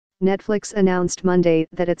Netflix announced Monday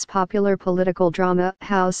that its popular political drama,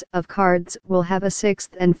 House of Cards, will have a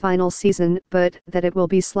sixth and final season, but that it will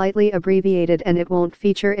be slightly abbreviated and it won't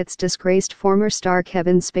feature its disgraced former star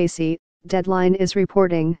Kevin Spacey, Deadline is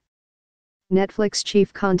reporting. Netflix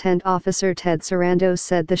Chief Content Officer Ted Sarandos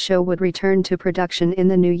said the show would return to production in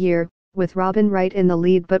the new year, with Robin Wright in the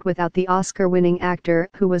lead but without the Oscar-winning actor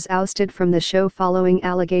who was ousted from the show following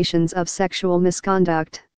allegations of sexual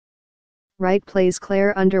misconduct. Wright plays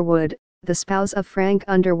Claire Underwood, the spouse of Frank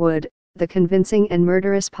Underwood, the convincing and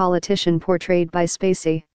murderous politician portrayed by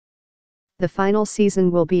Spacey. The final season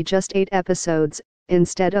will be just 8 episodes,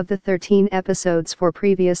 instead of the 13 episodes for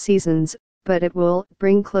previous seasons, but it will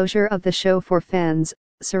bring closure of the show for fans,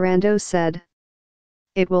 Sarandos said.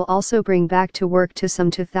 It will also bring back to work to some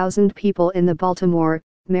 2,000 people in the Baltimore,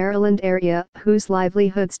 Maryland area whose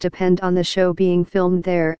livelihoods depend on the show being filmed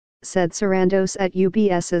there, said Sarandos at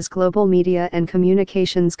UBS's Global Media and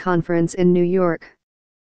Communications Conference in New York.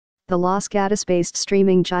 The Las Gatas-based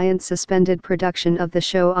streaming giant suspended production of the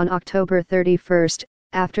show on October 31,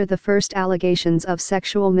 after the first allegations of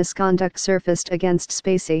sexual misconduct surfaced against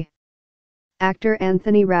Spacey. Actor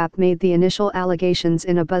Anthony Rapp made the initial allegations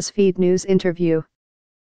in a BuzzFeed News interview.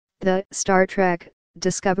 The Star Trek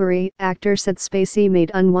Discovery actor said Spacey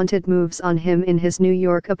made unwanted moves on him in his New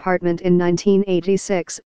York apartment in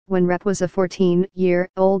 1986, when Rapp was a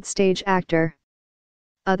 14-year-old stage actor.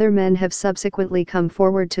 Other men have subsequently come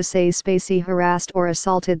forward to say Spacey harassed or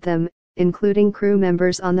assaulted them, including crew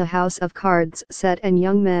members on the House of Cards set and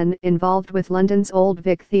young men involved with London's Old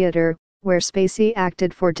Vic Theatre, where Spacey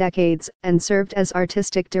acted for decades and served as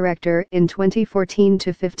artistic director in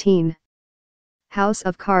 2014-15. House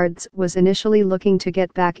of Cards was initially looking to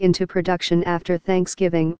get back into production after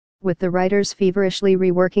Thanksgiving, with the writers feverishly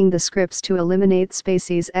reworking the scripts to eliminate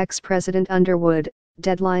Spacey's ex-President Underwood,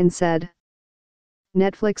 Deadline said.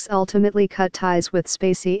 Netflix ultimately cut ties with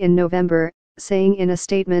Spacey in November, saying in a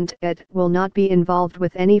statement it will not be involved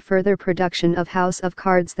with any further production of House of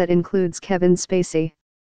Cards that includes Kevin Spacey.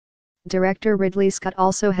 Director Ridley Scott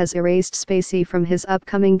also has erased Spacey from his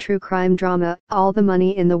upcoming true crime drama, All the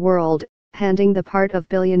Money in the World, handing the part of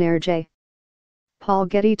billionaire J. Paul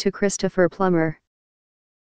Getty to Christopher Plummer.